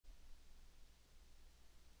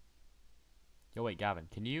Yo, wait, Gavin,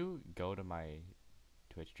 can you go to my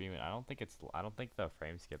Twitch stream? And I don't think the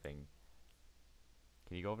frame skipping.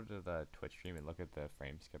 Can you go over to the Twitch stream and look at the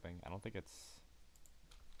frame skipping? I don't think it's.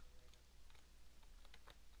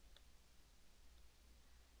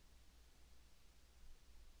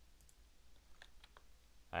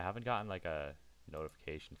 I haven't gotten like a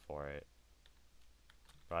notification for it,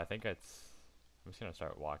 but I think it's. I'm just gonna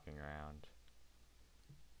start walking around.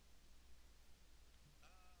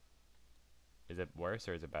 Is it worse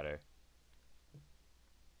or is it better?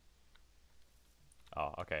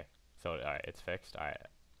 Oh, okay. So, alright, it's fixed. Alright.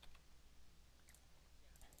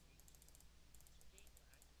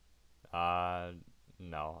 Uh,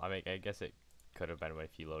 no. I mean, I guess it could have been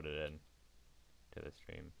if you loaded in to the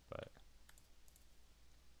stream, but.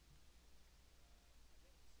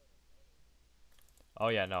 Oh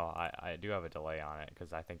yeah, no, I do have a delay on it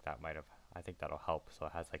because I think that might have. I think that'll help, so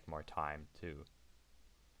it has like more time too.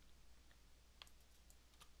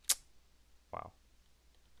 Wow.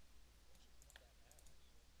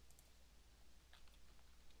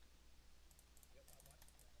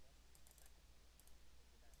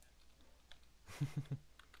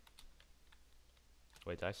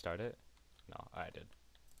 Wait, did I start it? No, I did.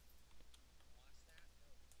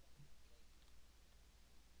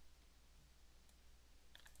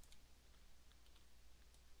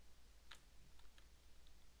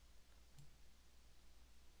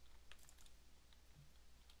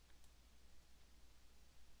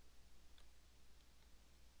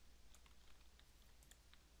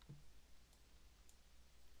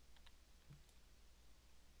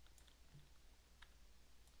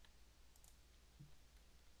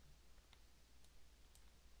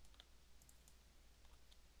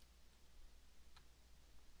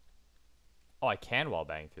 Oh, I can wall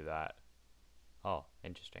bang through that. Oh,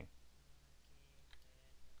 interesting.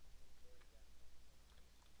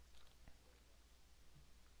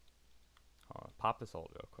 Hold on, pop this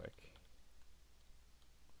ult real quick.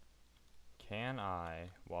 Can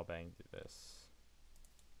I wall bang through this?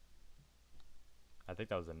 I think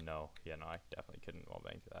that was a no. Yeah, no, I definitely couldn't wall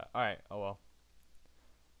bang through that. Alright, oh well.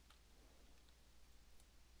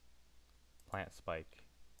 Plant spike.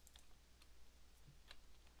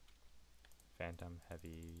 Phantom,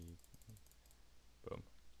 heavy. Boom.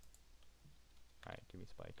 Alright, give me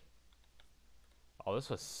spike. Oh,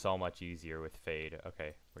 this was so much easier with fade.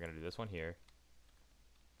 Okay, we're gonna do this one here.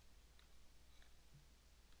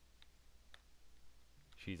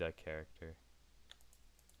 She's a character.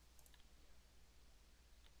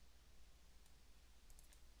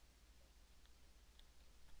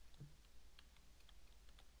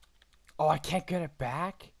 Oh, I can't get it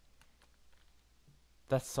back?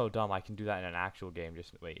 That's so dumb. I can do that in an actual game.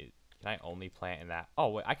 Just wait. Can I only plant in that? Oh,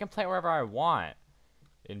 wait. I can plant wherever I want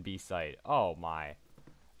in B site. Oh my.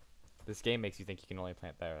 This game makes you think you can only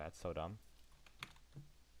plant there. That's so dumb.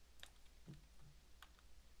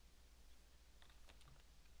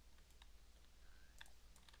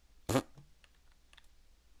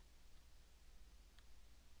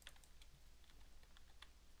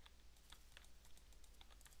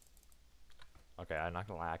 Okay, I'm not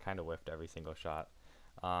gonna lie. I kind of whiffed every single shot.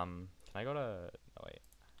 Can I go to? Oh wait.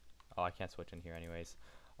 Oh, I can't switch in here anyways.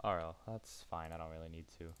 Alright, that's fine. I don't really need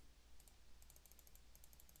to.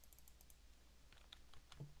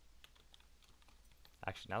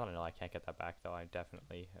 Actually, now that I know I can't get that back, though, I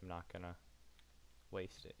definitely am not gonna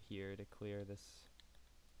waste it here to clear this.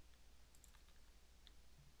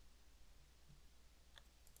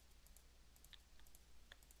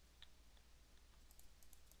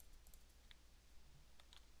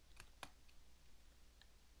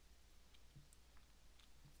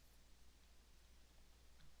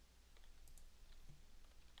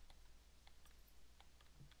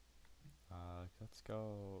 Let's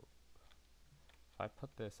go. If I put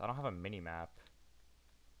this, I don't have a mini map.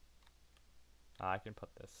 I can put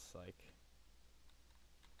this like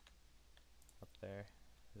up there.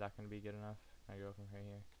 Is that gonna be good enough? Can I go from right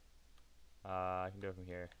here? I can do it from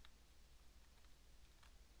here.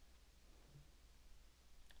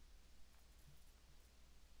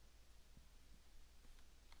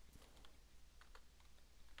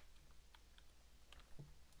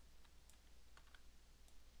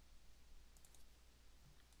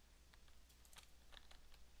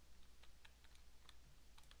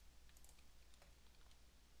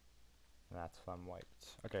 And that's fun wiped.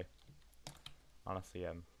 Okay. Honestly,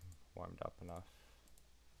 I'm warmed up enough.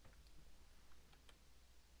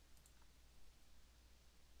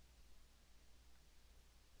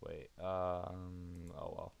 Wait, oh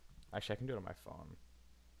well. Actually, I can do it on my phone.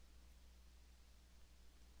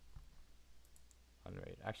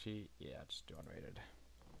 Unrated. Actually, yeah, just do unrated.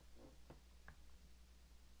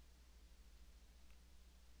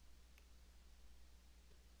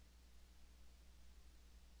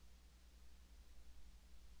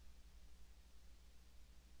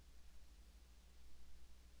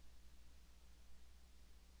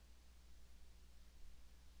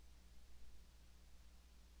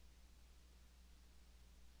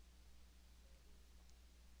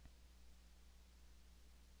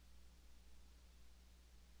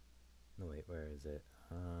 Where is it?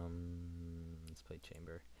 Let's play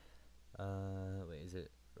chamber. Wait, is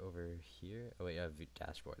it over here? Oh wait,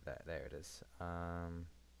 dashboard. There it is.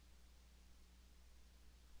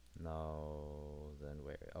 No, then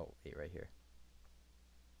where? Oh, wait, right here.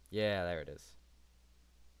 Yeah, there it is.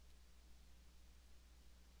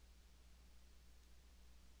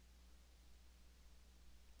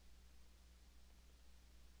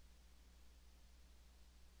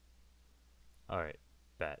 All right,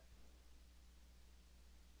 bet.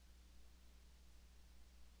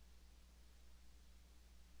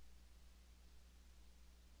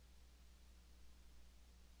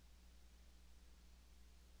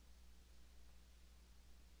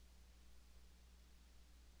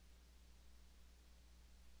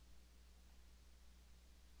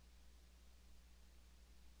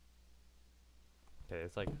 Okay,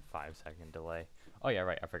 it's like 5 second delay. Oh yeah,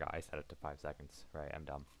 right. I forgot. I set it to 5 seconds. Right, I'm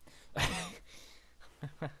dumb.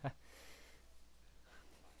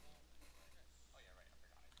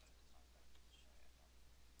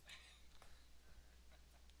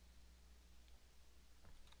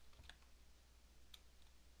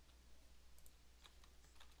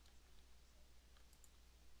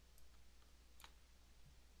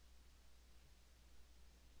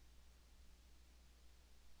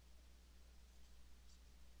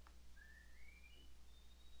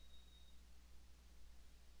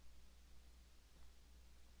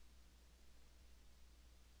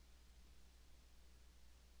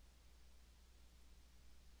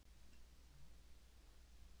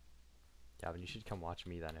 Gavin, you should come watch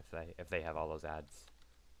me then if they have all those ads.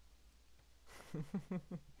 Why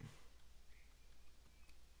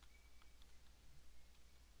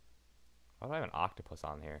do I have an octopus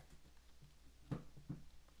on here?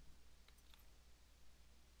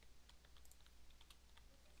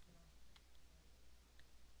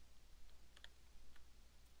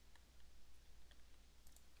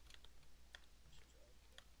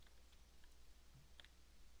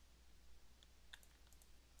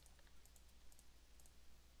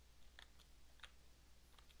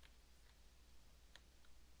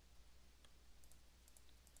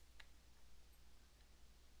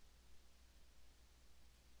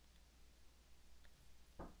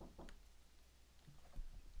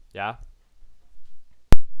 Yeah.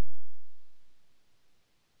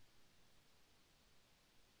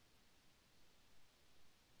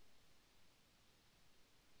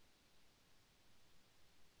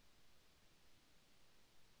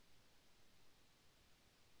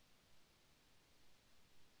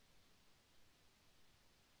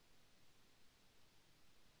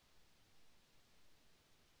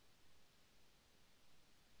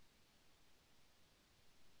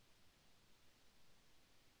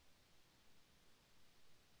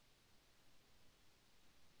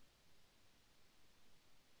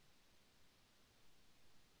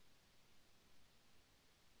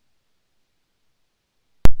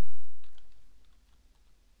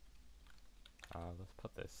 Let's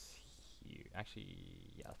put this here. Actually,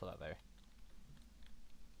 yeah, let's put that there.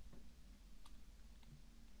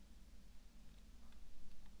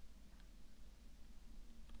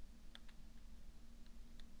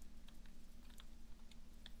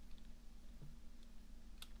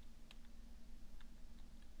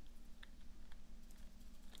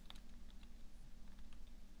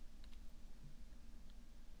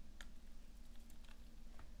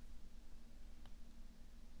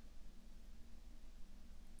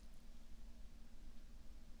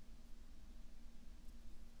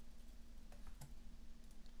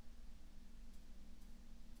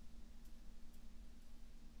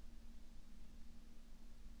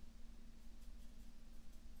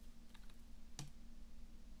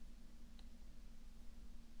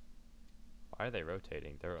 Why are they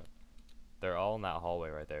rotating? They're all in that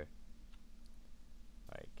hallway right there.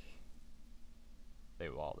 Like they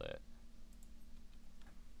walled it. I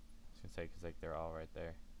was gonna say because like they're all right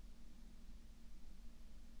there.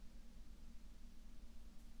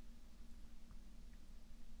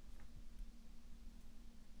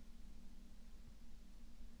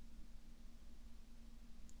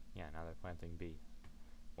 Yeah, now they're planting B.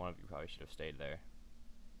 One of you probably should have stayed there.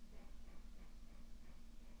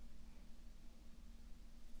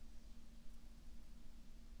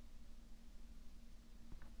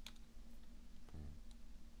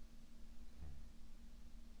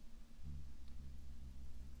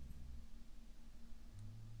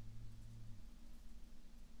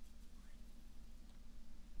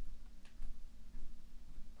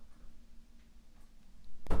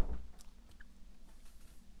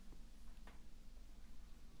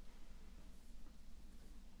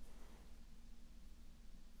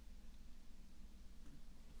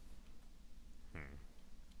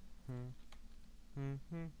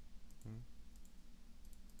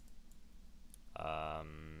 Um,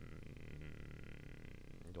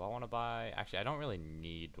 do I want to buy? Actually, I don't really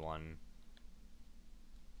need one.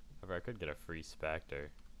 However, I could get a free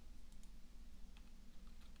Spectre.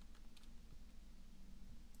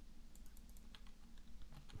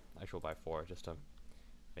 Actually, we'll buy 4 just to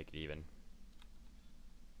make it even.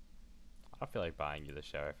 I don't feel like buying you the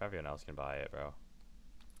Sheriff. Everyone else can buy it, bro.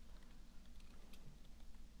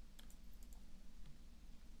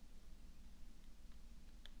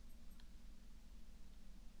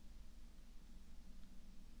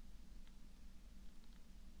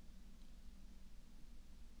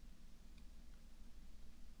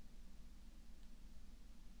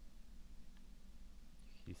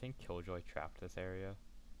 Do you think Killjoy trapped this area?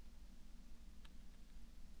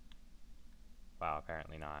 Wow,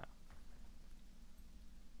 apparently not.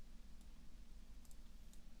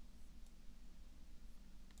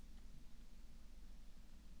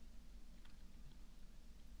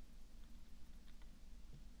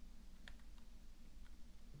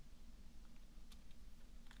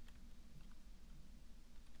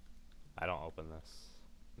 I don't open this.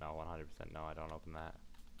 No, 100% no, I don't open that.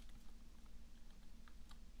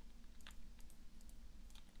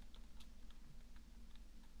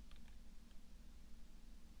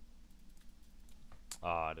 Oh,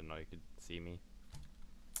 I didn't know you could see me.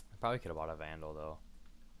 I probably could have bought a Vandal though.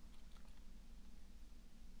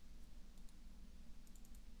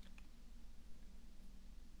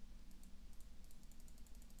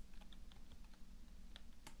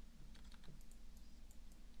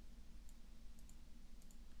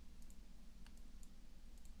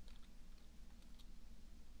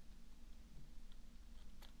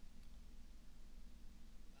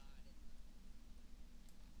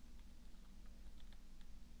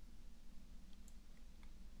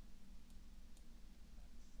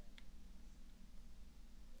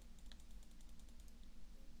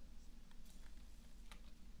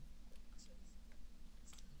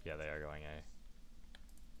 Yeah, they are going A.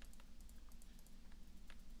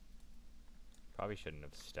 Probably shouldn't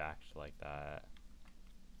have stacked like that.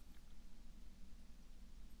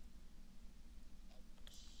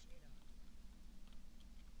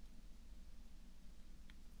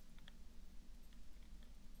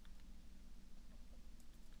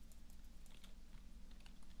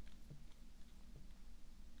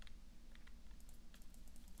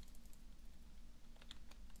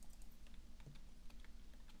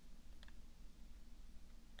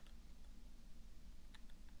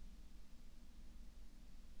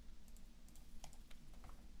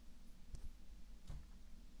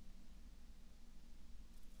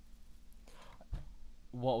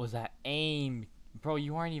 What was that aim? Bro,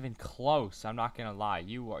 you weren't even close. I'm not gonna lie.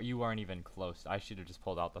 You weren't even close. I should have just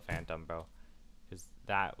pulled out the Phantom, bro. Because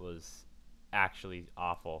that was actually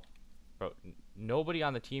awful. Bro, nobody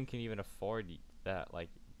on the team can even afford that. Like,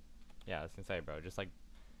 yeah, I was gonna say, bro. Just like,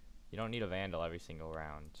 you don't need a Vandal every single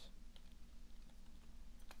round.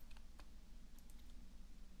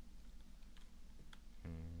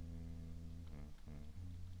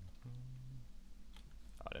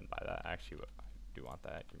 Oh, I didn't buy that. Actually, I do want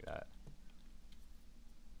that. Give me that.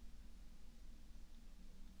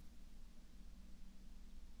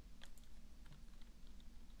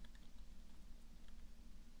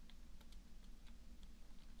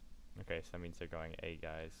 Okay, so that means they're going A,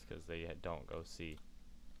 guys, because they don't go C.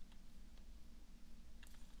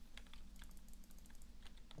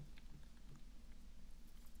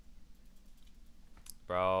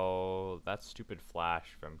 Bro, that stupid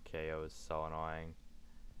flash from KO is so annoying.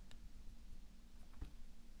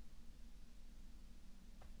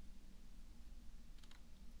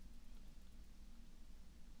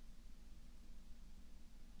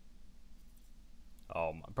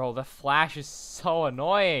 Oh, my, bro, the flash is so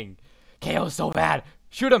annoying. KO's so bad.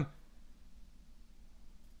 Shoot him.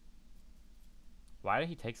 Why did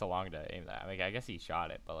he take so long to aim that? I mean, I guess he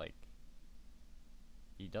shot it, but like,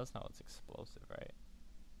 he does know it's explosive, right?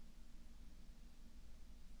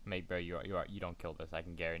 Mate, bro, you don't kill this. I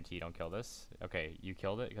can guarantee you don't kill this. Okay, you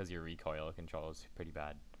killed it because your recoil control is pretty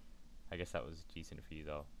bad. I guess that was decent for you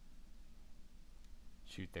though.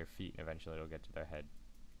 Shoot their feet and eventually it'll get to their head.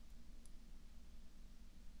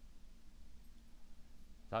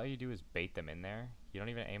 All you do is bait them in there. You don't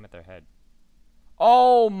even aim at their head.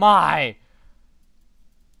 Oh my!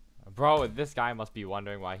 Bro, this guy must be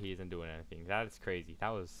wondering why he isn't doing anything. That is crazy.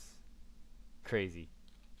 That was crazy.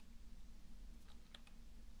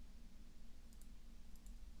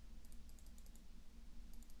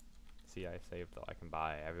 See, I saved though. I can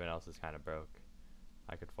buy. Everyone else is kind of broke.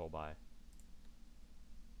 I could full buy.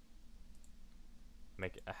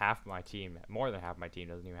 Make half my team, more than half my team,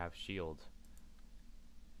 doesn't even have shield.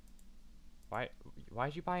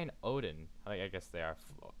 Why'd you buy an Odin? I guess they are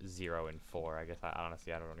 0 and 4. I guess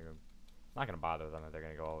honestly I don't even. I'm not gonna bother them if they're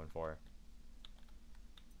gonna go 0 and 4.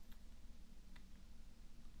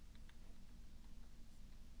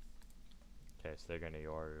 Okay, so they're gonna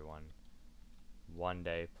Yoru one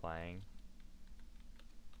day playing.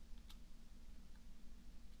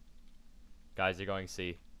 Guys, you're going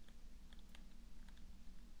C.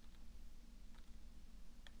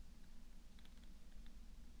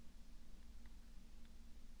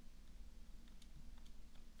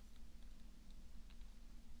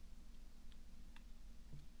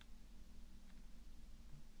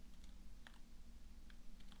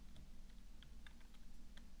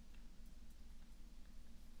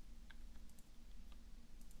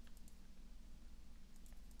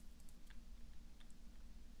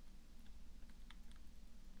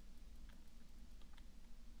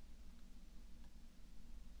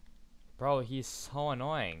 Bro, he's so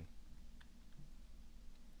annoying.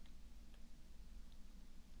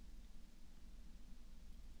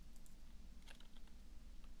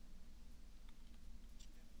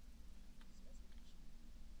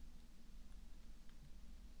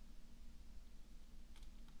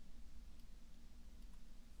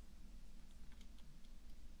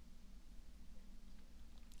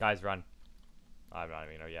 Guys, run. I'm not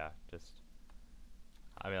even, yeah, just.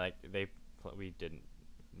 I mean, like, we didn't,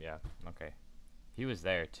 yeah, okay. He was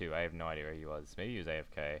there, too. I have no idea where he was. Maybe he was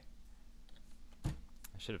AFK. I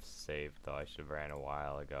should have saved, though. I should have ran a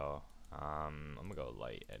while ago. I'm gonna go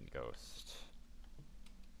light and ghost.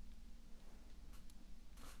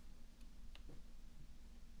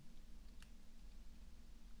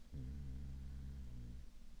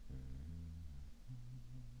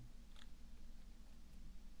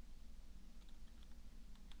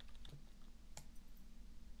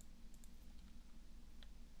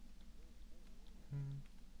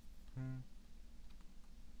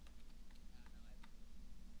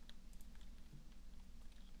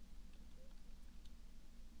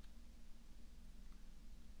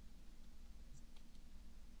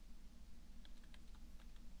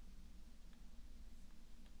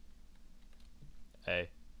 Hey.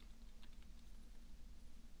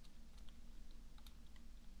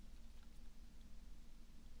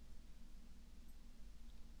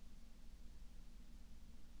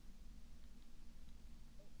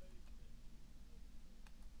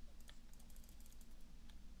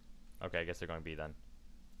 Okay, I guess they're going B then.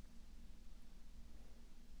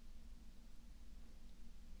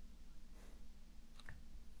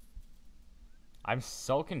 I'm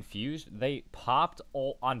so confused. They popped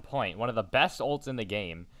ult on point, one of the best ults in the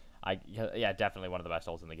game. Yeah, definitely one of the best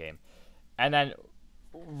ults in the game. And then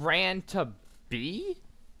ran to B?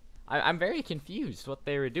 I'm very confused what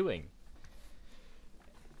they were doing.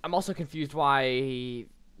 I'm also confused why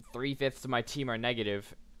 3/5 of my team are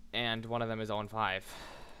negative and one of them is 0 and 5.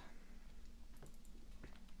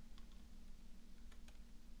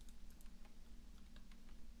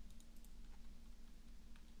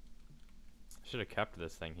 Should have kept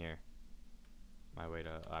this thing here. My way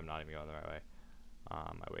to, I'm not even going the right way.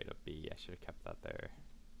 My way to B, I should have kept that there.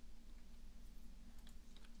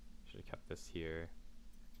 Should have kept this here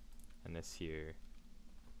and this here.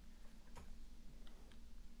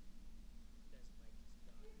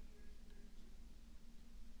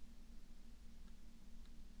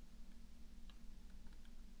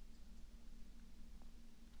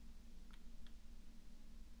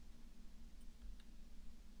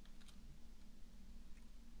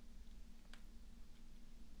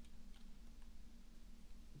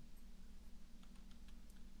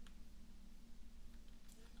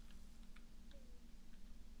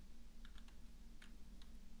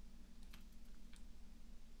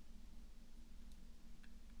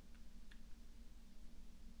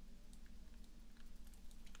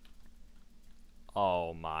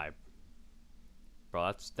 Oh my.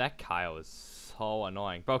 Bro, that Kyle is so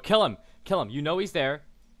annoying. Bro, kill him. Kill him. You know he's there.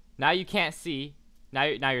 Now you can't see. Now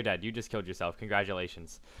you're dead. You just killed yourself.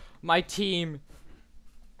 Congratulations. My team.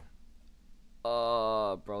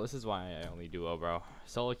 Bro, this is why I only duo, bro.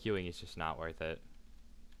 Solo queuing is just not worth it.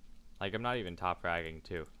 Like, I'm not even top fragging,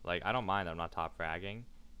 too. Like, I don't mind that I'm not top fragging.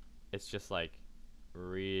 It's just, like,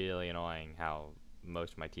 really annoying how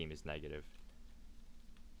most of my team is negative.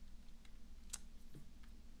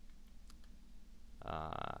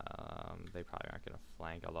 They probably aren't going to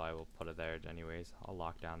flank, although I will put it there anyways. I'll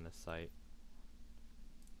lock down this site.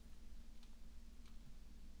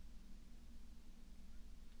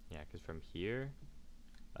 Yeah, because from here,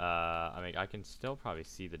 I mean, I can still probably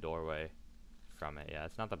see the doorway from it. Yeah,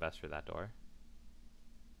 it's not the best for that door.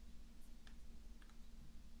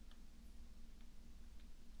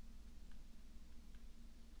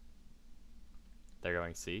 They're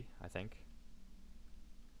going C, I think.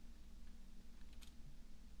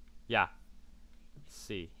 Yeah.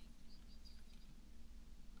 C.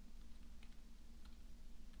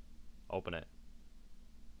 Open it.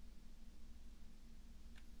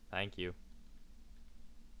 Thank you.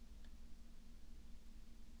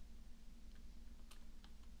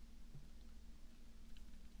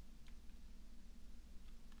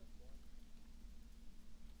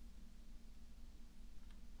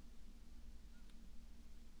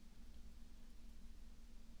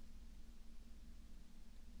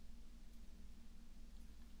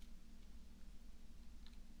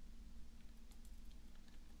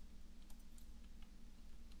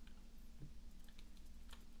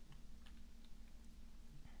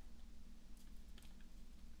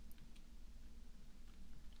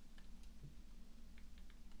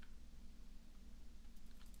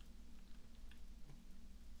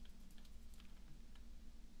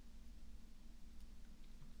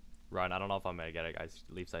 Run. I don't know if I'm gonna get it, guys.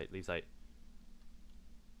 Leave site. Leave site.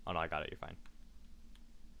 Oh no, I got it. You're fine.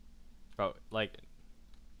 Bro, like,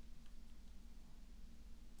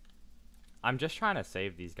 I'm just trying to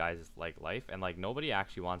save these guys' like life, and like nobody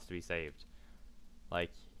actually wants to be saved.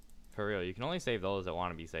 Like, for real, you can only save those that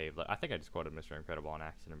want to be saved. Like, I think I just quoted Mr. Incredible on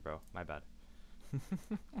accident, bro. My bad.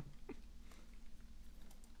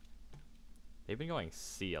 They've been going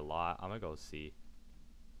C a lot. I'm gonna go C.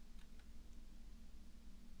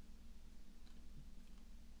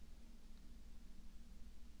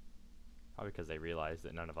 Probably because they realized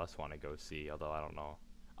that none of us want to go C, although I don't know.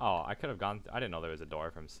 Oh, I could have gone. I didn't know there was a door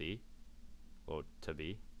from C. Well, to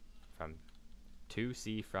B. From to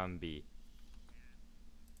C from B.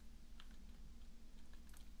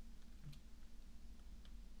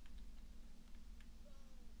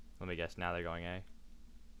 Let me guess, now they're going A.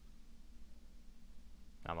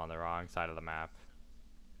 I'm on the wrong side of the map.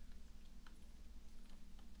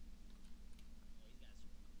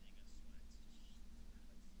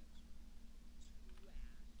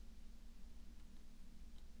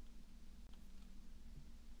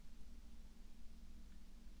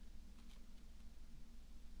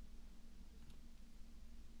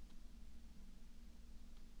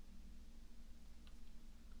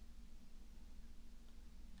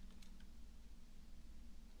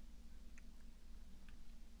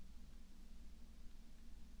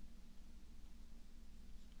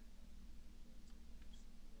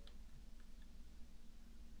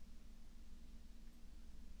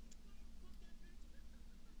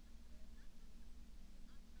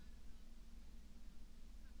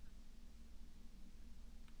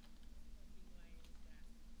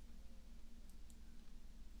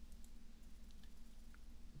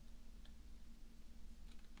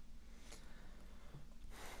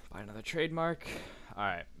 Buy another trademark.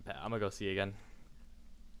 Alright, I'm gonna go C again.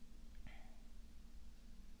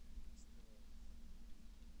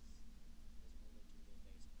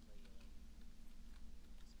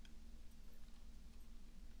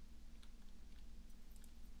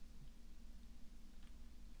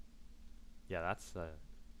 Yeah, that's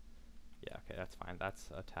yeah, okay, that's fine. That's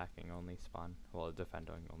attacking only spawn. Well,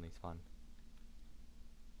 defending only spawn.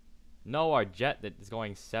 No, our jet that is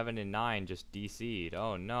going 7 and 9 just DC'd.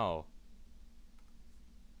 Oh no.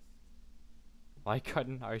 Why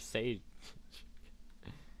couldn't our sage?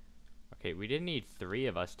 Okay, we didn't need 3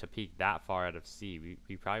 of us to peek that far out of C.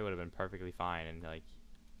 We probably would have been perfectly fine, and like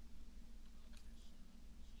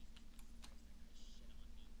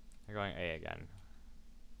they're going A again.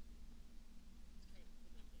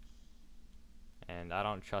 And I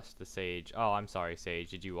don't trust the sage. Oh, I'm sorry, sage.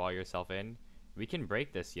 Did you wall yourself in? We can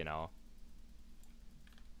break this, you know.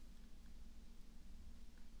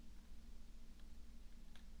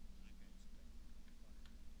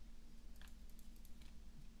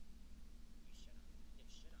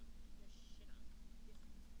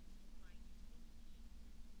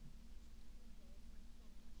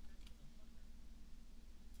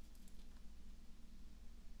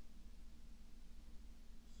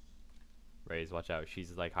 Raze, watch out.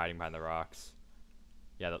 She's like hiding behind the rocks.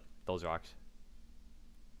 Yeah, those rocks.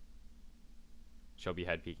 She'll be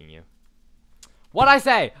head peeking you. What'd I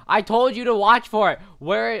say? I told you to watch for it.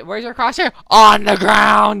 Where's your crosshair? On the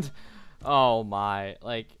ground. Oh my,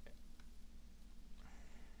 like.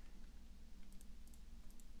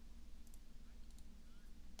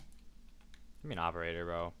 Give me an operator,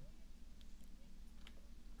 bro.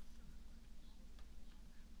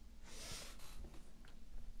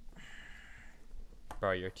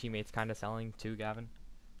 Bro, your teammate's kind of selling too, Gavin.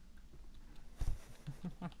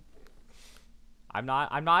 I'm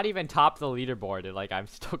not even top the leaderboard, and like I'm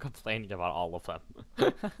still complaining about all of them.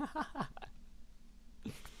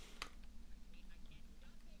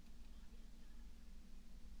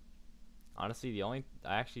 Honestly, I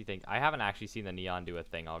actually think I haven't actually seen the neon do a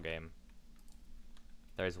thing all game.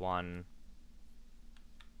 There's one.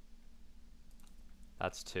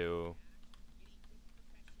 That's two.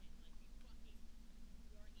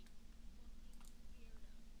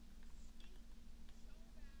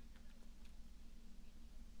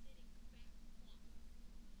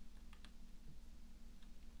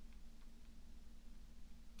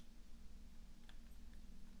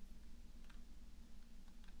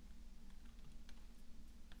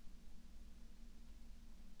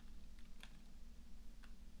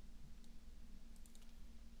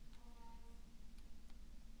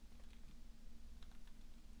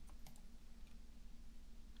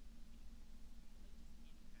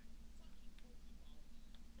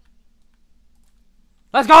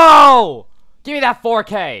 Let's go! Give me that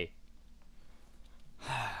 4K!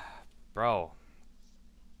 Bro.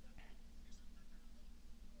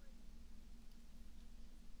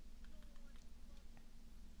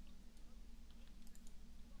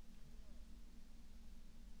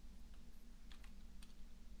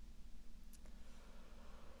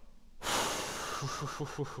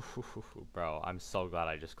 Bro, I'm so glad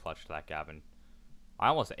I just clutched that Gavin. I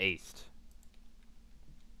almost aced.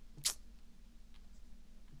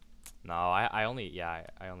 No, I only, yeah,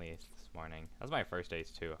 I only aced this morning. That was my first ace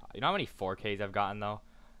too. You know how many 4Ks I've gotten though?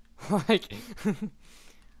 Like,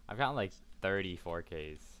 I've gotten like 30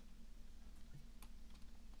 4Ks.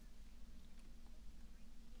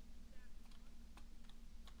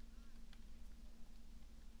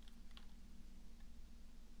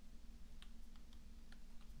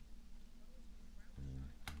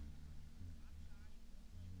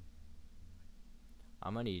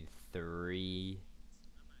 I'm gonna need 3.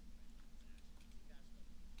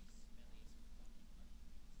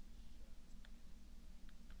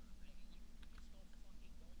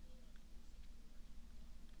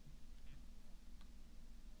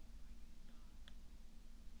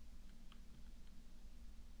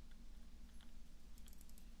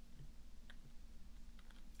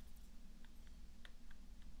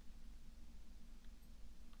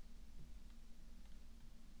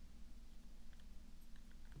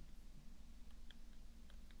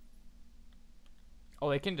 Oh,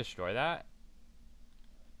 they can destroy that?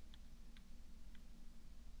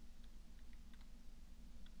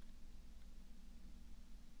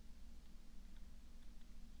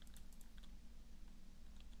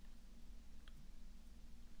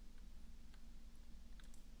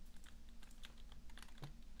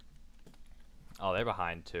 Oh, they're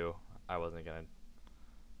behind too. I wasn't gonna.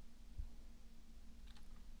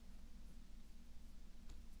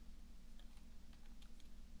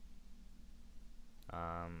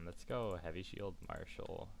 Let's go heavy shield,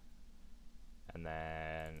 Marshall, and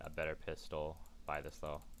then a better pistol. Buy this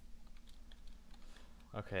though.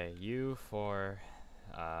 Okay, you for,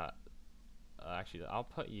 actually, I'll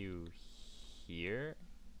put you here.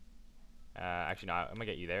 Actually, no, I'm gonna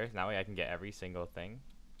get you there. That way I can get every single thing.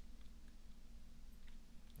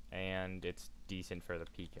 And it's decent for the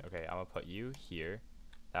peak. Okay, I'm gonna put you here.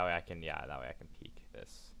 That way I can, yeah, that way I can peek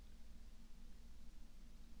this.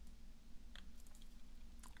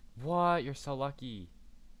 What? You're so lucky.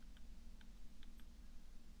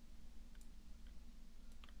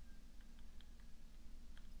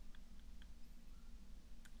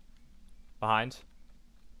 Behind.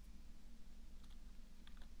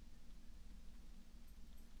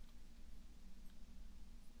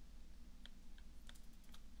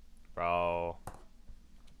 Bro.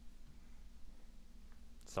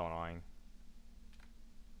 So annoying.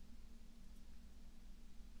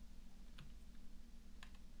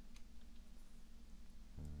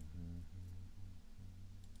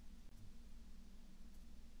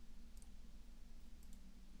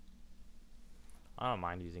 I don't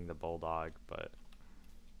mind using the bulldog, but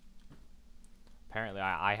apparently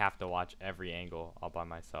I have to watch every angle all by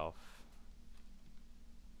myself,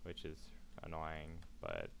 which is annoying,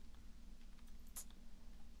 but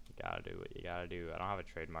you gotta do what you gotta do. I don't have a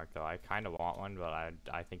trademark though. I kind of want one, but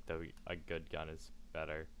I think a good gun is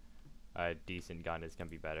better. A decent gun is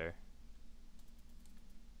gonna be better.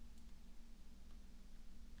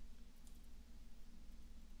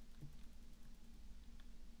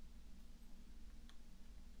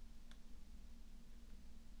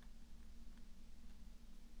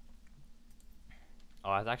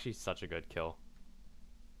 Oh, that's actually such a good kill.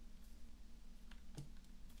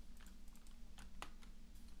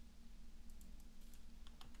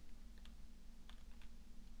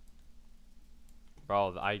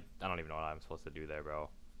 Bro, I don't even know what I'm supposed to do there, bro.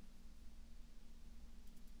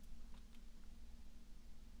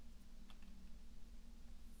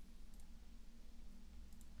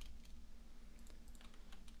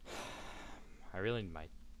 really need my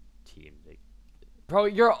team to... Bro,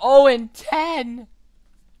 you're 0-10!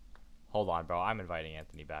 Hold on, bro. I'm inviting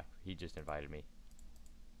Anthony back. He just invited me.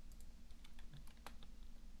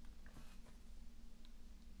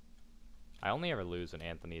 I only ever lose when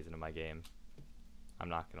Anthony isn't in my game. I'm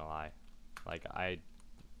not gonna lie. Like,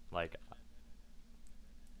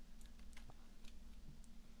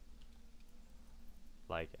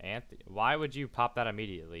 Anthony, why would you pop that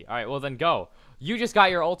immediately? All right, well then go. You just got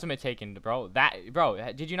your ultimate taken, bro.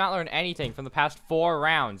 Bro, did you not learn anything from the past 4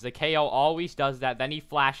 rounds? The KO always does that, then he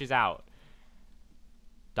flashes out.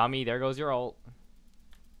 Dummy, there goes your ult.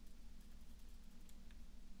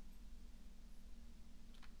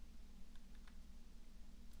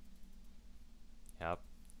 Yep.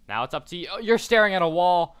 Now it's up to you. Oh, you're staring at a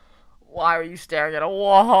wall. Why are you staring at a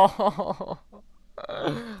wall?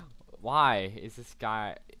 Why is this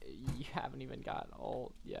guy... You haven't even got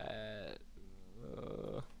ult yet.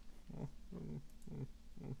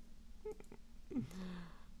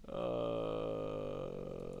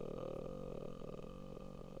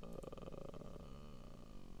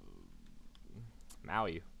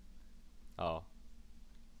 Maui. Oh.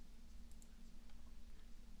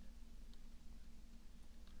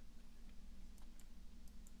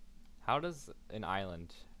 How does an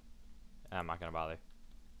island... I'm not gonna bother.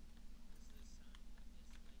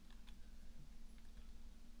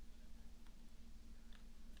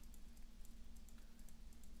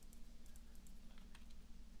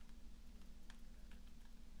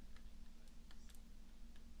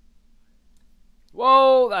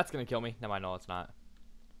 Whoa, that's gonna kill me. No, I know it's not.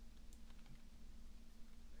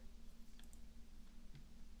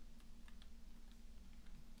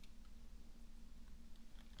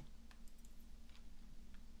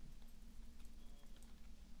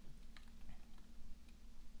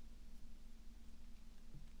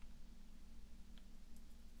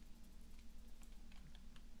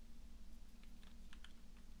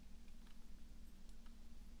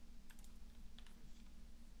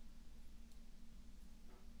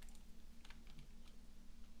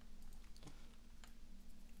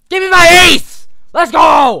 Give me my ace! Let's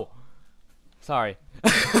go! Sorry.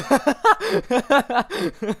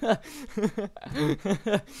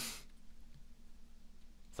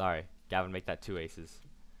 Sorry. Gavin, make that 2 aces.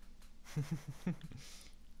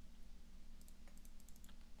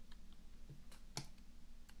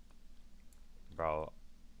 Bro.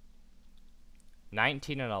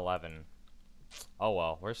 19-11. Oh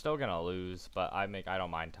well, we're still gonna lose, but I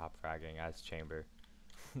don't mind top fragging as chamber.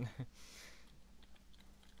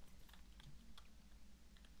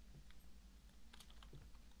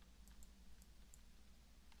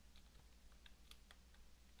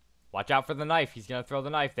 Watch out for the knife. He's gonna throw the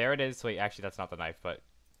knife. There it is. Wait, actually that's not the knife, but...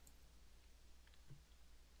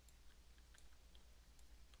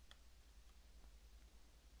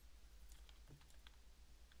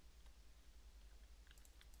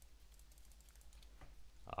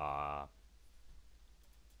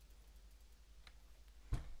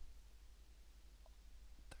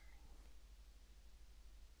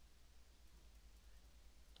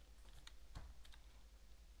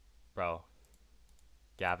 Bro.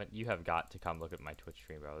 Gavin, you have got to come look at my Twitch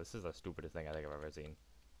stream, bro. This is the stupidest thing I think I've ever seen.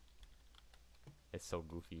 It's so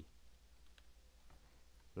goofy.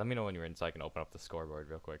 Let me know when you're in so I can open up the scoreboard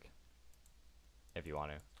real quick. If you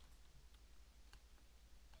want to.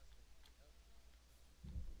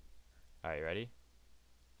 Alright, you ready?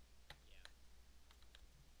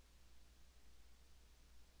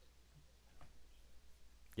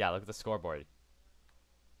 Yeah, look at the scoreboard.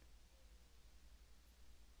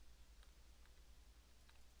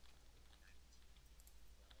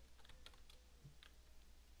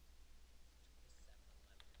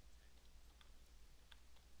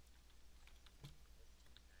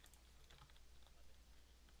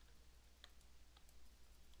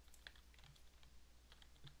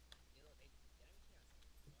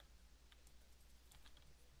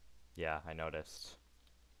 Yeah, I noticed.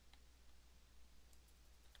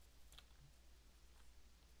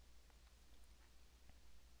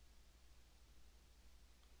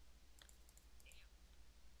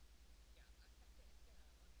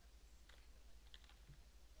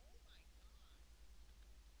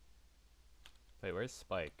 Wait, where's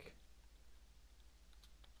Spike?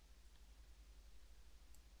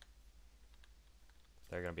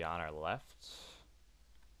 They're gonna be on our left.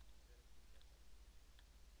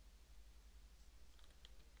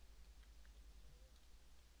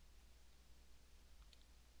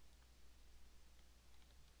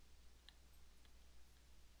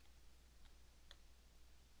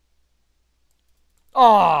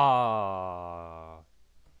 Oh!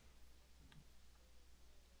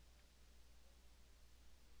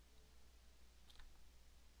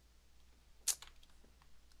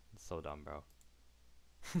 so dumb, bro.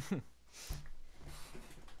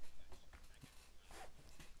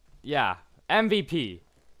 Yeah, MVP.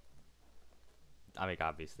 I mean,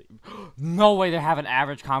 obviously. No way they have an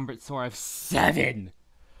average combat score of 7!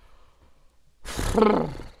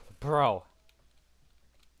 Bro.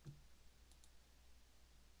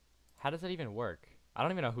 How does that even work? I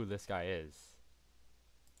don't even know who this guy is.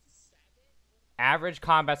 Average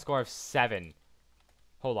combat score of 7.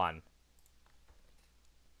 Hold on.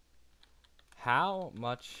 How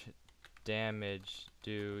much damage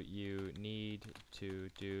do you need to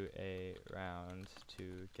do a round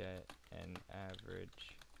to get an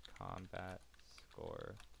average combat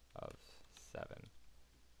score of 7?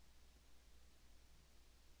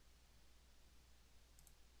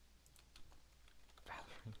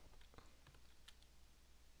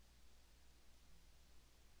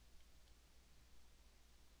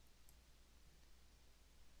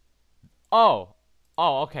 Oh!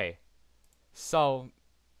 Oh, okay. So,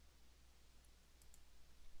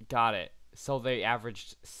 got it. So they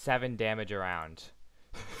averaged 7 damage a round.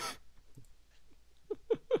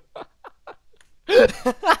 If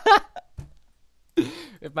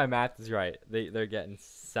my math is right, they're getting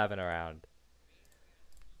 7 around.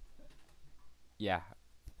 Yeah.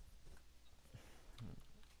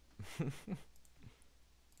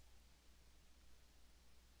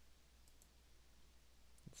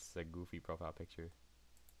 It's a goofy profile picture.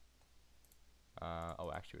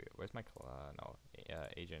 Oh, actually, where's my no,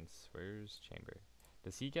 agents? Where's Chamber?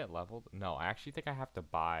 Does he get leveled? No, I actually think I have to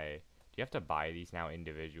buy. Do you have to buy these now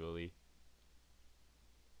individually?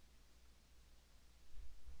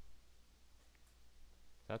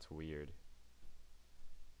 That's weird.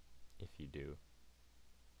 If you do.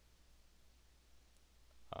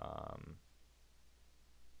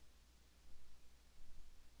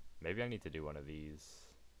 Maybe I need to do one of these.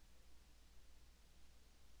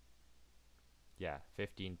 Yeah,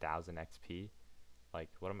 15,000 XP. Like,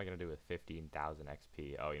 what am I gonna do with 15,000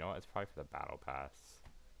 XP? Oh, you know what? It's probably for the battle pass.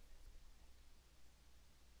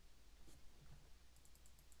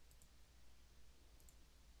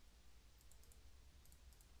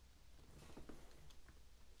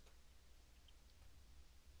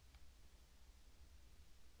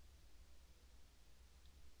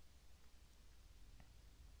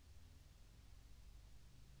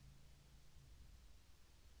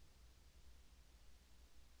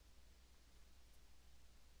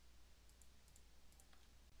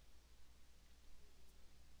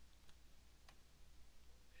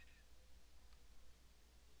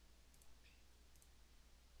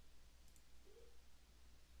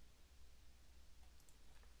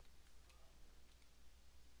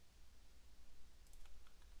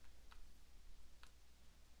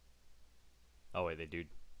 Oh wait, they do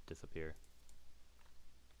disappear.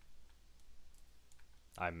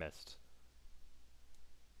 I missed.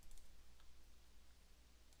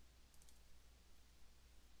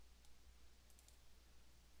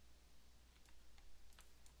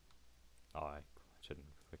 Oh, I shouldn't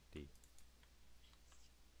click D.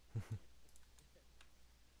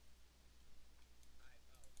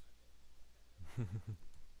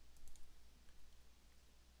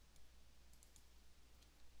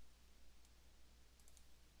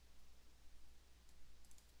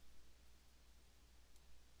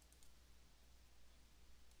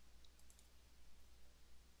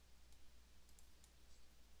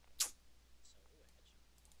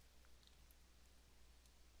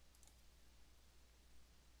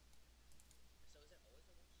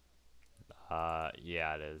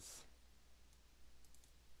 Yeah, it is.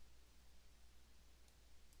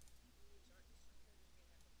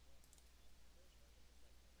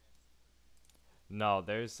 No,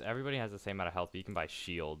 there's everybody has the same amount of health, but you can buy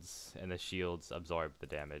shields, and the shields absorb the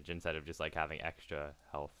damage instead of just like having extra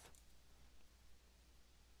health.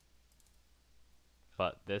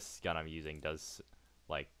 But this gun I'm using does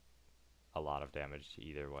like a lot of damage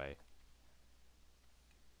either way.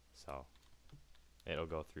 So it'll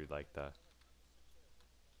go through like the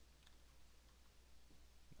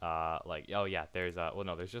like, oh yeah, there's well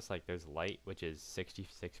no, there's just like there's light, which is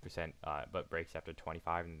 66% but breaks after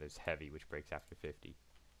 25, and there's heavy, which breaks after 50.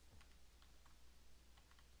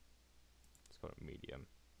 Let's go to medium.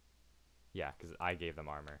 Yeah, because I gave them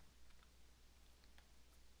armor.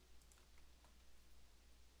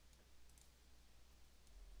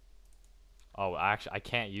 Oh, actually I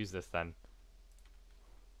can't use this then.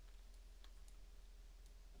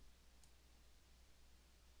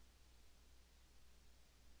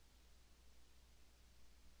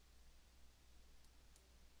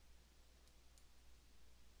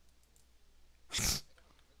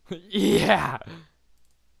 Yeah.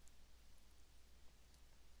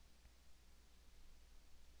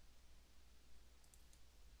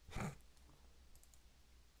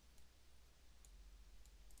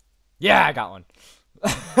 Yeah, I got one.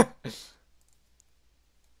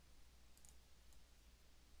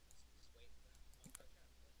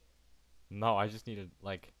 No, I just needed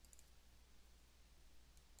like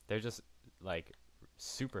they're just like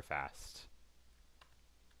super fast.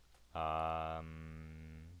 Um,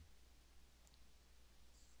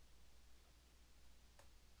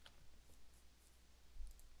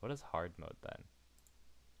 what is hard mode then?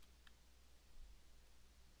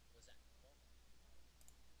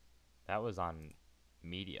 That was on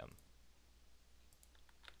medium.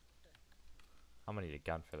 I'm gonna need a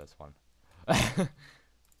gun for this one.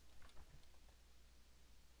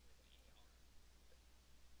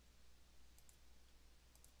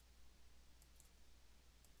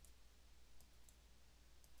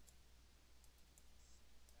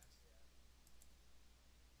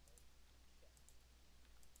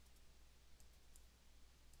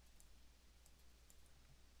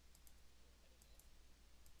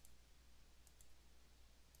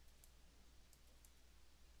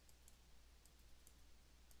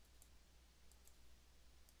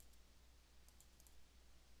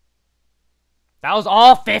 That was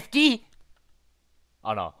all 50?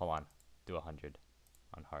 Oh no, hold on. Do 100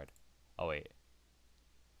 on hard. Oh wait.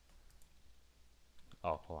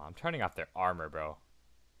 Oh, hold on. I'm turning off their armor, bro.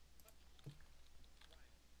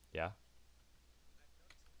 Yeah?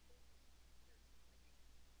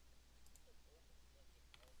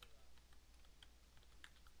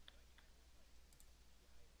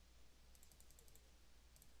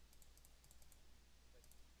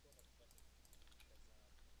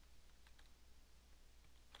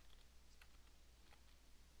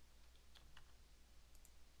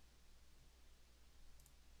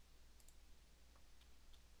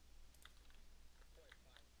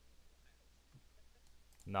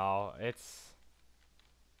 No, it's...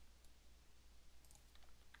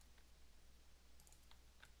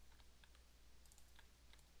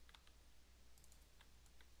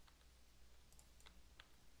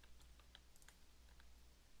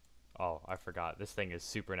 Oh, I forgot. This thing is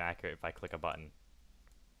super inaccurate if I click a button.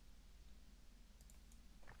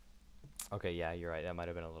 Okay, yeah, you're right. That might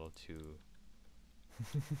have been a little too...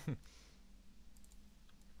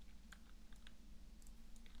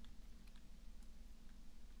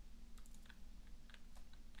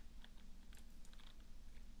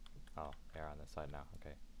 Oh, they're on this side now.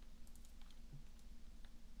 Okay.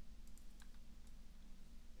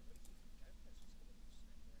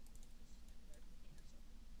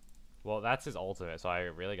 Well, that's his ultimate, so I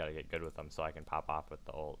really gotta get good with them so I can pop off with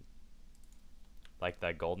the ult. Like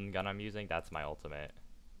the golden gun I'm using, that's my ultimate.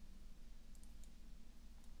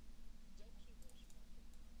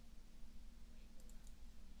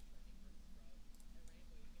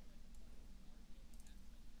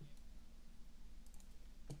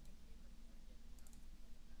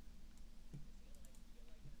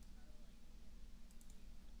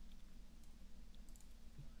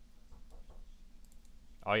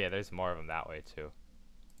 Oh yeah, there's more of them that way too.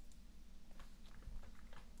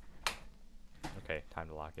 Okay, time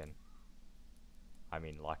to lock in. I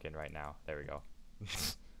mean, lock in right now. There we go.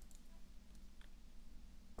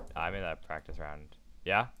 I'm in that practice round.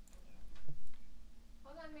 Yeah?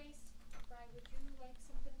 Hold on, Mace. Brian, would you like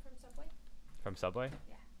something from Subway? From Subway?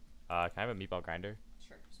 Yeah. Can I have a meatball grinder?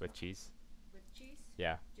 Sure. With cheese? With cheese?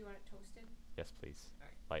 Yeah. Do you want it toasted? Yes, please.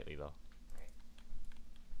 Alright. Lightly though. Alright.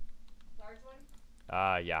 Large one?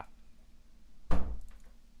 Yeah.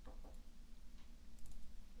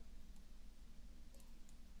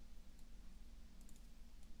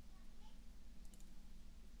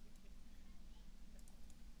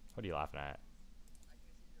 What are you laughing at?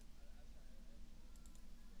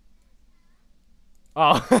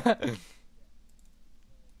 Oh.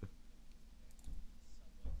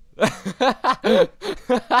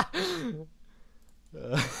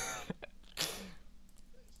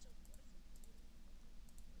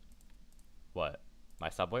 What? My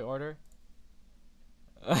Subway order?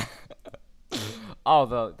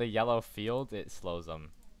 Oh, the yellow field, it slows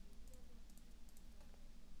them.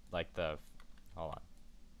 Like the... Hold on.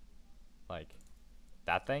 Like,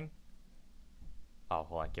 that thing? Oh,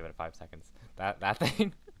 hold on, give it 5 seconds. That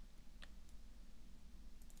thing?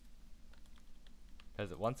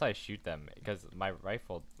 Because once I shoot them, because my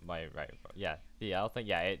rifle, yeah, the L thing,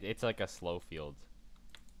 yeah, it's like a slow field.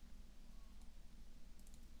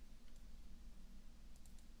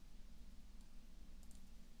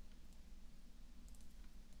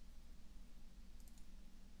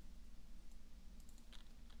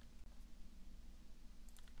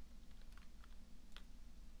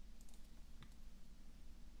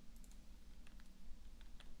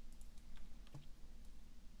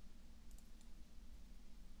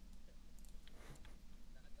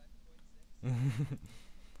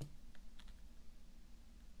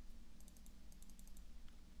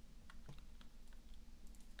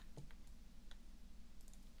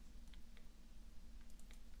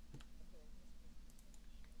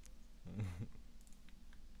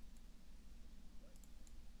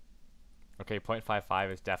 Okay,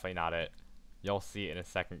 0.55 is definitely not it. You'll see it in a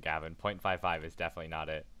second, Gavin. 0.55 is definitely not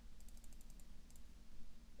it.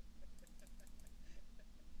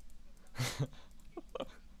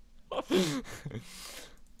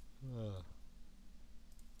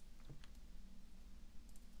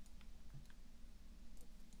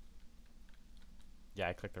 Yeah,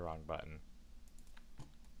 I clicked the wrong button.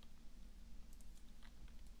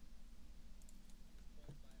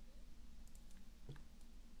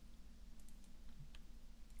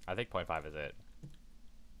 I think 0.5 is it.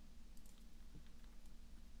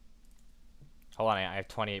 Hold on, I have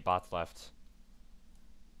 28 bots left.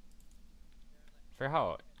 For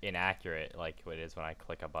how inaccurate like it is when I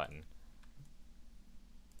click a button.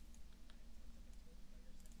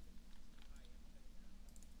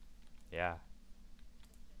 Yeah.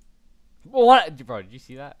 What, bro? Did you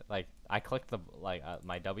see that? Like, I clicked the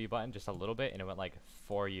my W button just a little bit, and it went like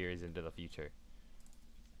 4 years into the future.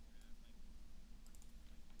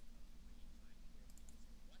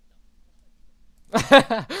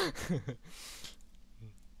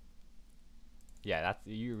 Yeah, that's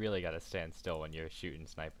you really gotta stand still when you're shooting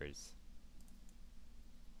snipers.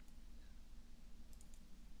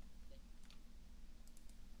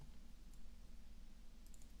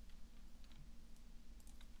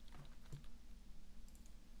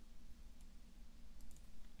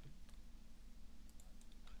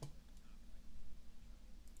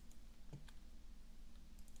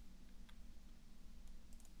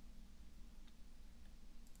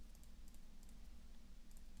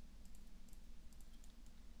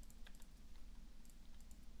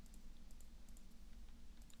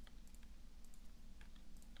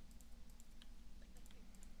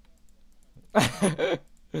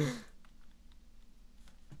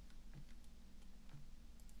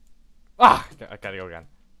 Ah, I gotta go again.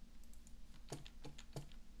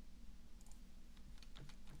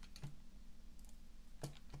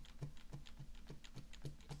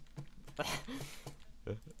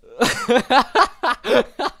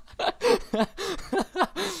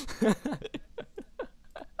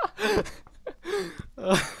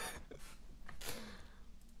 Alright,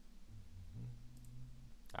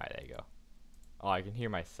 there you go. Oh, I can hear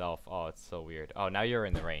myself. Oh, it's so weird. Oh, now you're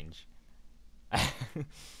in the range.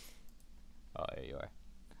 Oh, there you are.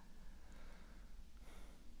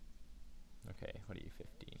 Okay, what are you,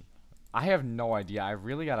 15? I have no idea. I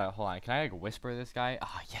really gotta, hold on. Can I like whisper this guy?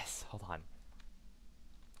 Ah, oh, yes, hold on.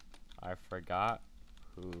 I forgot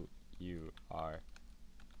who you are.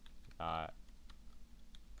 Not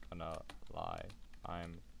gonna lie.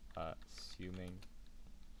 I'm assuming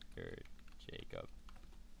you're Jacob.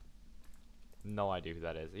 No idea who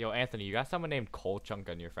that is. Yo, Anthony, you got someone named Cole Chunk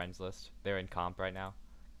on your friends list? They're in comp right now.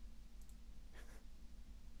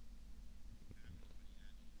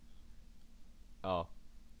 Oh.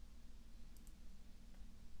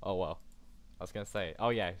 Oh well. I was gonna say. Oh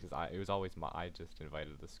yeah, because it was always I just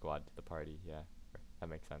invited the squad to the party. Yeah, that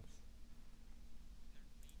makes sense.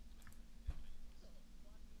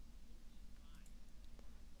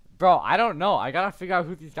 Bro, I don't know. I gotta figure out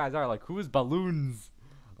who these guys are. Like, who is Balloons?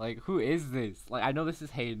 Like, who is this? Like, I know this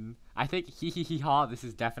is Hayden. I think he ha. This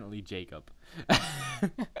is definitely Jacob.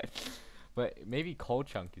 But maybe Cold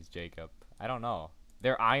Chunk is Jacob. I don't know.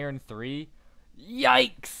 They're Iron 3.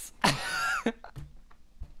 Yikes!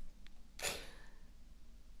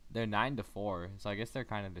 They're 9-4, so I guess they're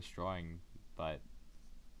kind of destroying. But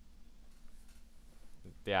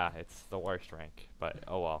yeah, it's the worst rank. But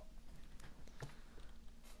oh well.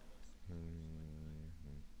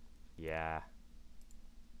 Yeah.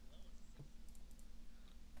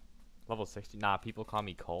 Level 60? Nah, people call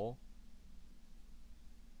me Cole.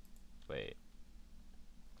 Wait.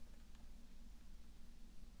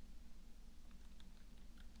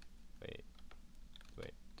 Wait.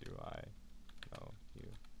 Wait. Do I know you?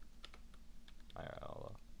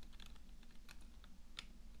 IRL.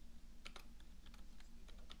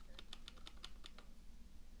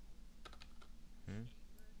 Hmm?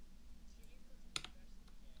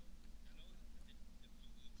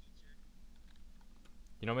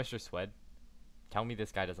 You know Mr. Swed? Tell me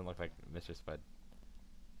this guy doesn't look like Mr. Swed.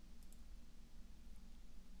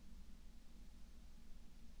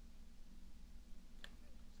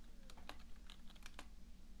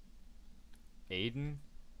 Aiden?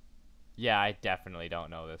 Yeah, I definitely don't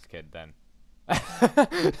know this kid then.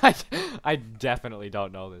 I definitely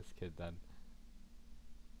don't know this kid then.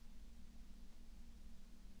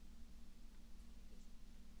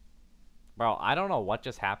 Bro, I don't know what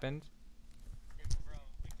just happened.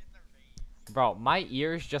 Bro, my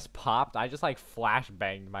ears just popped. I just like flash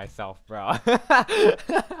banged myself, bro.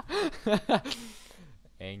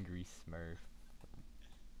 Angry Smurf.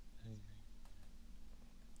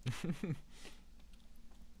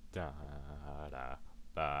 Da da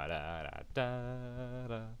ba da da da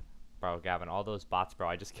da. Bro, Gavin, all those bots, bro.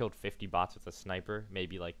 I just killed 50 bots with a sniper,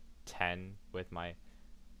 maybe like 10 with my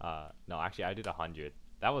no, actually I did 100.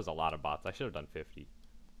 That was a lot of bots. I should have done 50.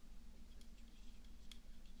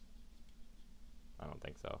 I don't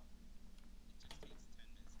think so.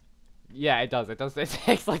 Yeah, it does. It does. It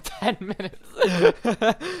takes like 10 minutes.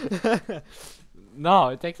 No,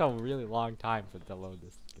 it takes a really long time to load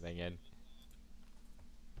this thing in.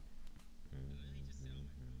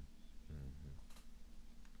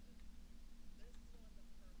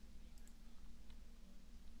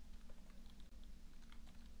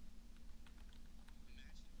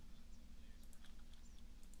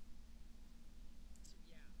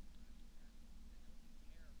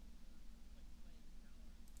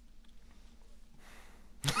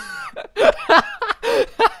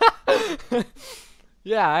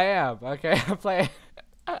 Yeah, I am. Okay, I'm playing.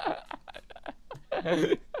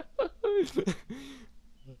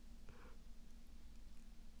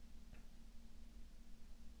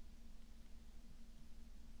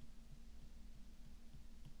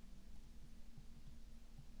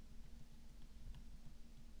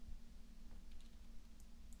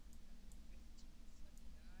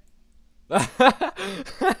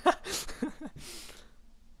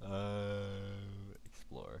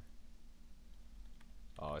 Explore.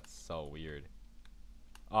 Oh, it's so weird.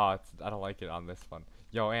 Oh, I don't like it on this one.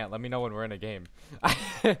 Yo, Ant, let me know when we're in a game.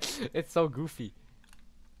 It's so goofy.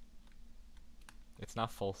 It's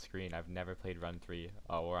not full screen. I've never played Run 3.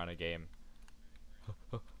 Oh, we're on a game.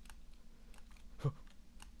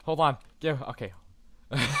 Hold on. Give. Okay.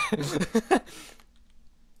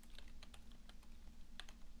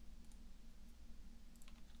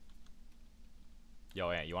 Yo,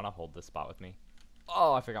 Ant, you want to hold this spot with me?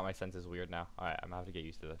 Oh, I forgot my sense is weird now. Alright, I'm gonna have to get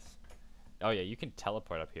used to this. Oh, yeah, you can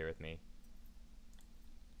teleport up here with me.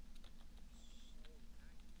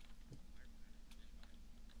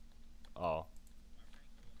 Oh.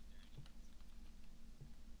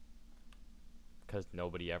 Because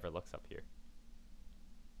nobody ever looks up here.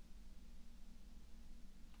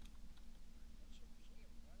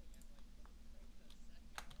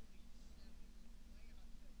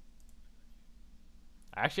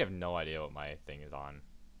 I actually have no idea what my thing is on.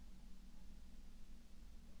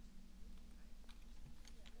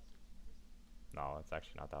 No, it's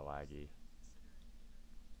actually not that laggy.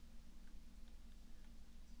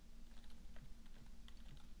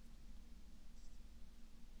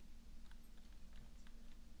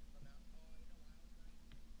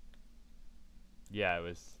 Yeah, it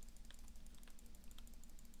was.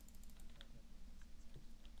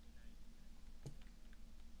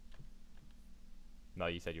 No,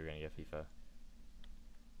 you said you were gonna get FIFA.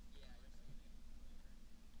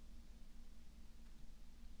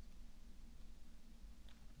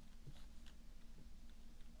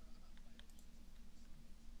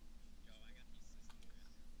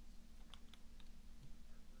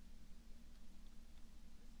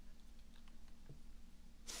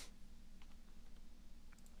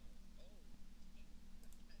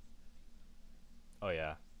 Oh,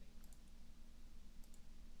 yeah.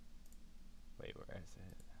 Wait, where is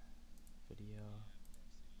it? Video.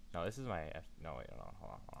 No, this is my F. No, wait,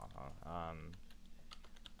 hold on.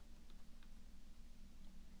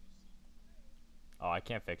 Oh, I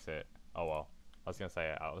can't fix it. Oh well. I was gonna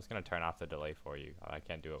say I was gonna turn off the delay for you. I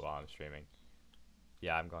can't do it while I'm streaming.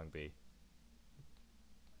 Yeah, I'm going B.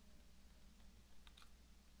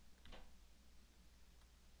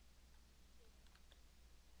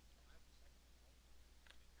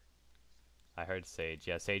 I heard Sage.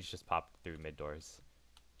 Yeah, Sage just popped through mid doors.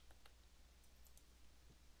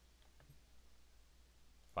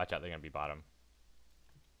 Watch out, they're gonna be bottom.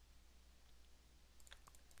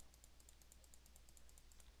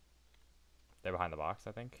 They're behind the box,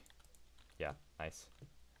 I think. Yeah, nice.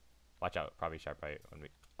 Watch out, probably sharp right when we.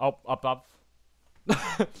 Oh, up. Hmm,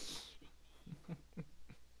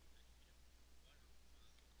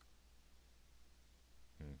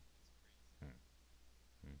 hmm, hmm,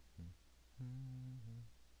 hmm.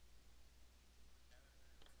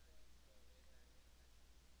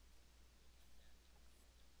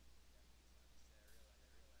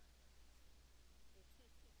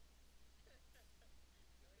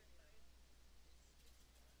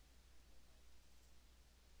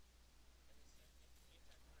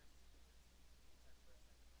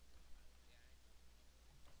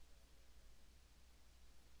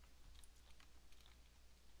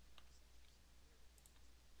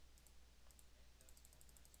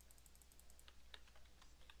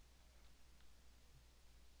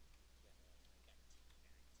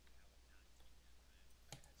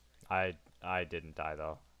 I I didn't die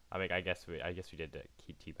though. I mean, I guess we did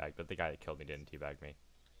keep teabag, but the guy that killed me didn't teabag me.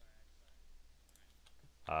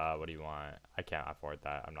 What do you want? I can't afford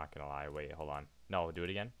that. I'm not gonna lie. Wait, hold on. No, do it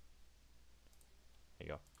again. There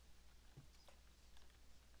you go.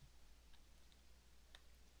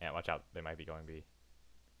 Yeah, watch out. They might be going B.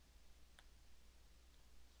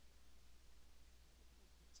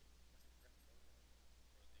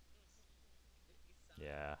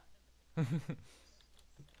 Yeah.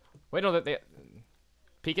 Wait, no, they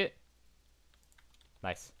peek it.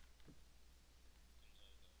 Nice.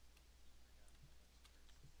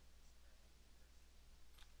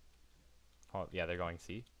 Oh, yeah, they're going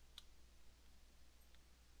C.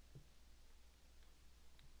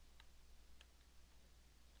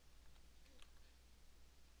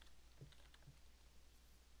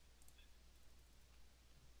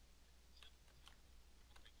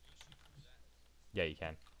 Yeah, you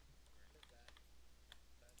can.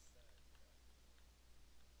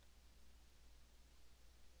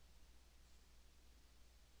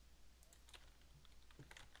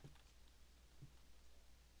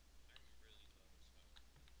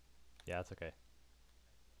 Yeah, that's okay.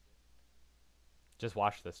 Just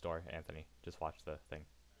watch this door, Anthony. Just watch the thing.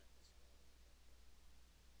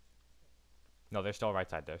 No, they're still right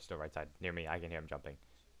side. They're still right side. Near me. I can hear him jumping.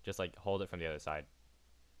 Just like hold it from the other side.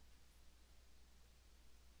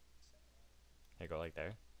 Here, go like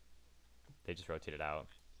there. They just rotated out.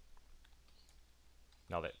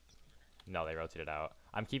 No, they rotated out.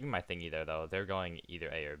 I'm keeping my thingy there though. They're going either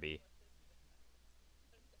A or B.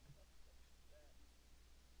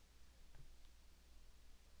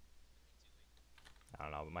 I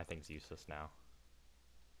don't know, but my thing's useless now.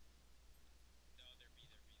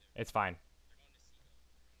 It's fine.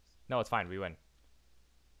 No, it's fine. We win.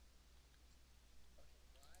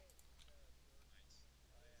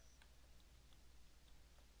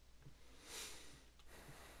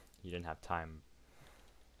 You didn't have time,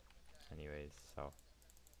 anyways. So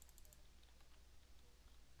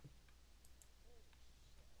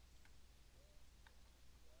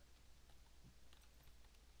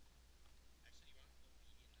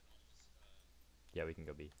yeah, we can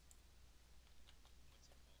go B.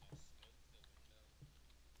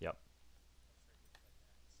 Yep.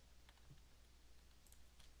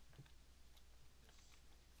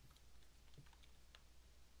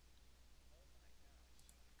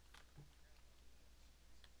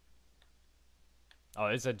 Oh,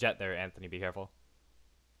 there's a jet there, Anthony. Be careful.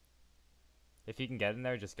 If you can get in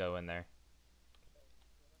there, just go in there.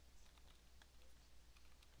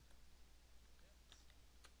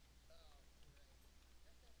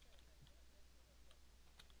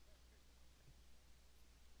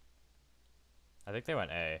 I think they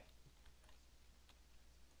went A.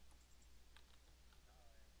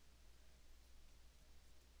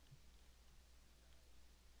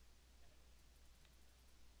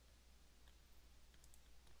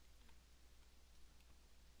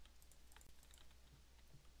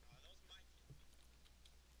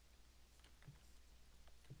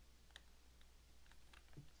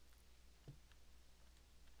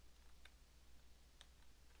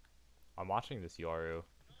 I'm watching this Yoru.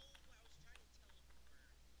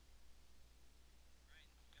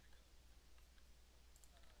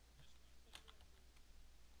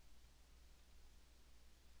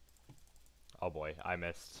 Oh boy, I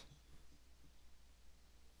missed.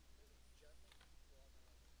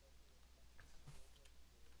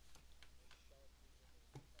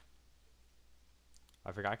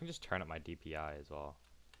 I forgot I can just turn up my DPI as well.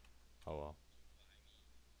 Oh well.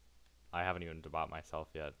 I haven't even bought myself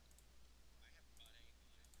yet.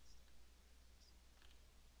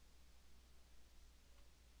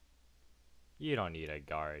 You don't need a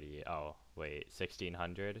guardy. Oh wait,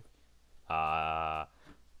 1600. Uh,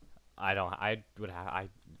 I don't. I would have. I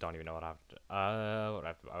don't even know what I have to. I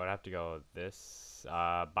would have to go this.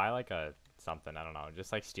 Buy like a something. I don't know.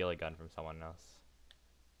 Just like steal a gun from someone else.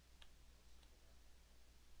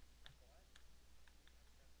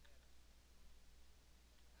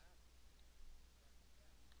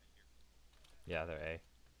 Yeah, they're A.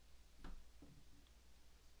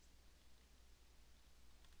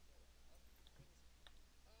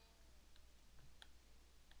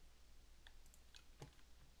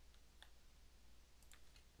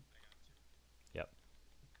 Yep.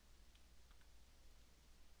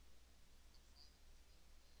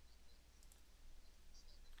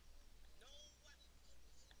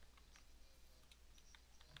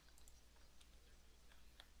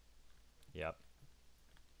 Yep.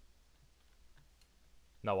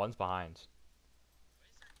 No, one's behind.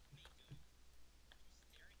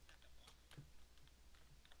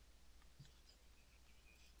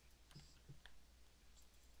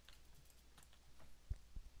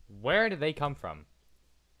 Where did they come from?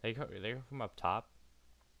 They come from up top.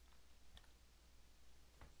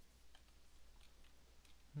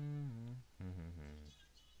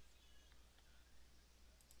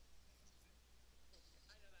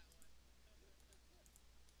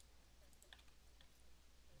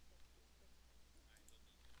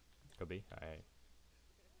 Could be. Alright.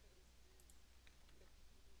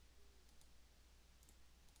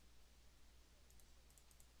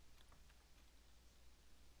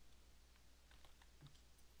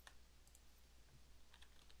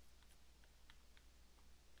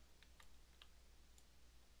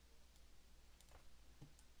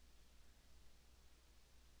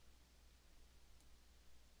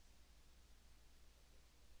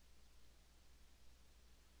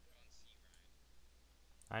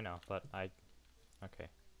 I know, but okay.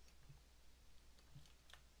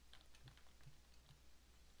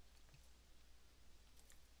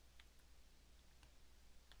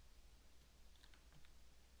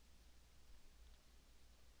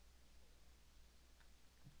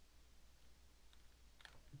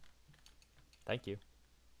 Thank you.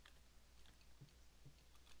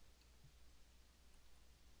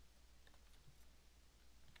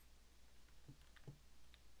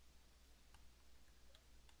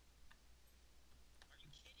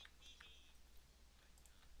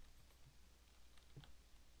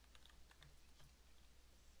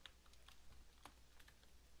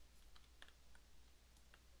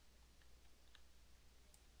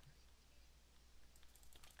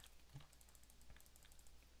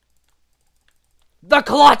 The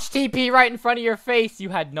clutch TP right in front of your face. You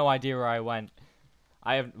had no idea where I went.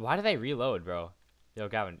 Why did they reload, bro? Yo,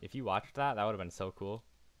 Gavin, if you watched that, that would have been so cool.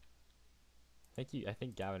 I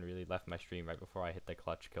think Gavin really left my stream right before I hit the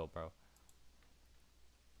clutch kill, bro.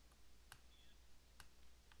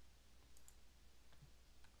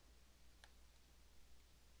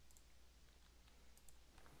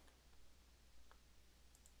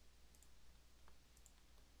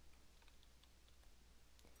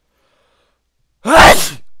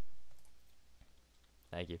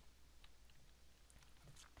 Thank you.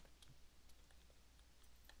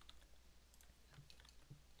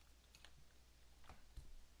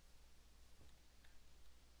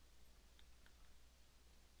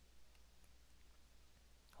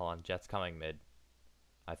 Hold on, Jet's coming mid,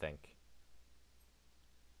 I think.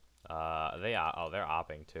 They're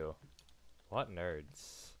opping too. What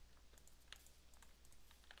nerds?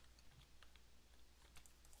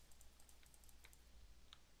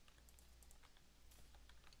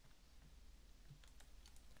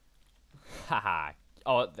 Haha.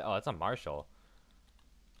 Oh, it's a Marshall.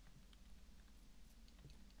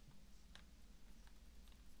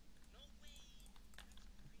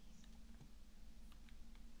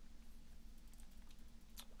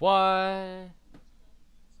 What?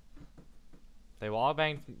 They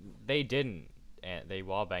wallbanged. They didn't. And they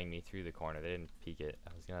wallbanged me through the corner. They didn't peek it. I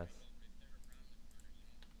was gonna.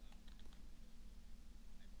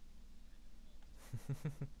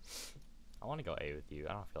 I want to go A with you.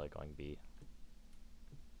 I don't feel like going B.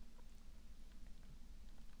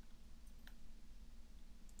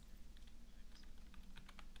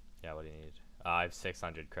 Yeah, what do you need? I have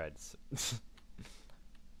 600 creds.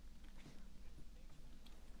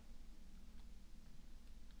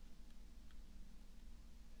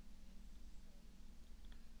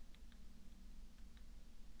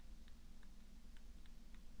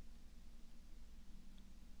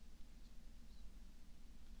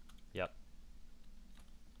 Yep.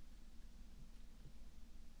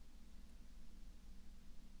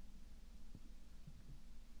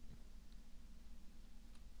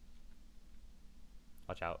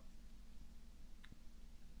 Watch out.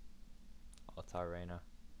 Oh, it's our Reyna.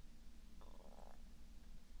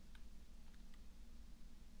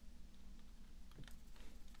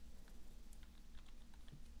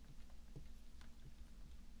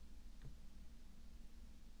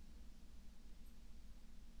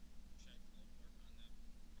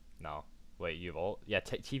 No. Wait, you have ult? Yeah,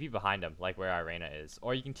 TP behind him, like where Irena is.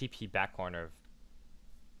 Or you can TP back corner of...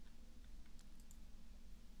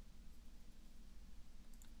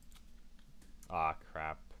 Aw,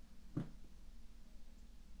 crap.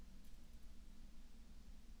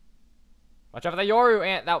 Watch out for the Yoru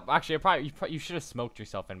ant! That actually, you should have smoked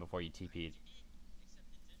yourself in before you TP'd.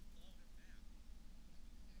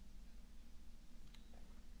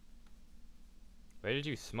 Where did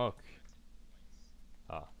you smoke?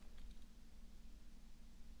 Oh.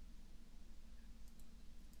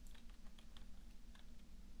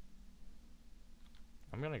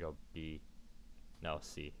 I'm gonna go B. No,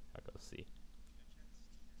 C. I'll go C.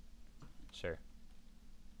 Sure.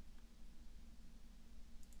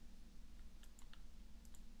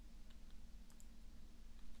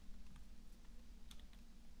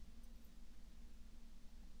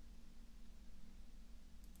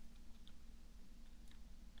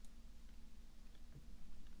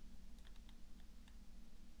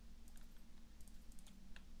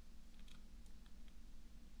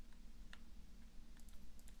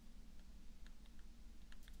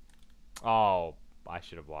 Oh, I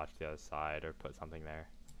should have watched the other side or put something there.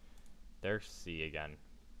 There's C again.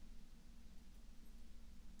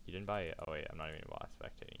 You didn't buy it? Oh wait, I'm not even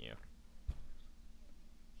spectating you.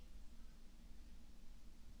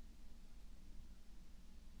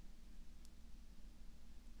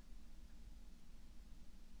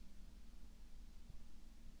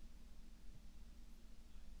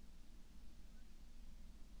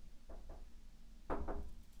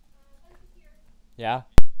 Yeah?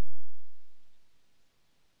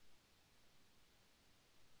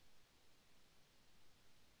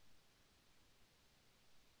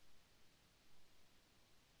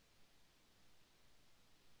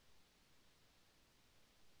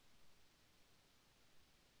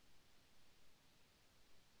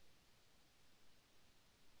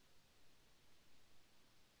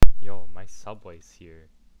 Yo, my subway's here.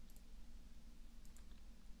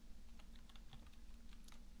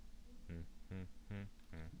 Hmm, hmm, hmm.